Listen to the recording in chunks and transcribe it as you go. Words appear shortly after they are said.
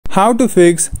How to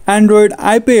fix Android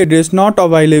IP address not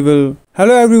available.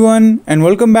 Hello everyone and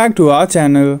welcome back to our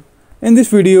channel. In this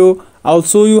video, I'll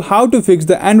show you how to fix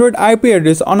the Android IP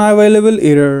address unavailable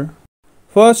error.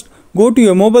 First, go to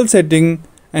your mobile setting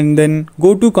and then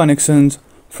go to connections.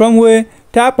 From where,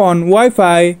 tap on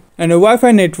Wi-Fi and a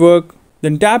Wi-Fi network,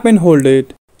 then tap and hold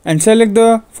it and select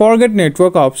the forget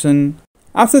network option.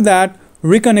 After that,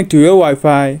 reconnect to your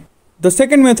Wi-Fi. The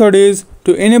second method is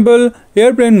to enable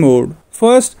airplane mode.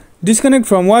 First, disconnect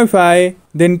from Wi-Fi,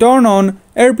 then turn on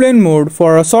airplane mode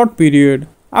for a short period.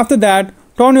 After that,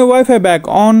 turn your Wi-Fi back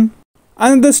on.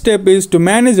 Another step is to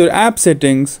manage your app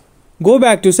settings. Go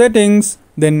back to settings,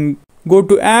 then go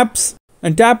to apps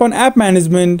and tap on app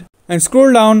management and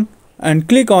scroll down and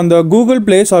click on the Google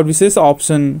Play Services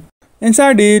option.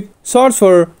 Inside it, search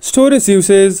for storage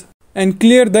usage and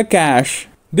clear the cache.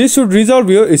 This should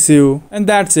resolve your issue. And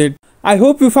that's it. I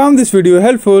hope you found this video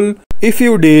helpful. If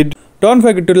you did, don't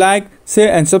forget to like,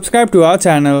 share and subscribe to our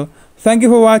channel. Thank you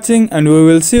for watching and we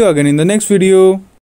will see you again in the next video.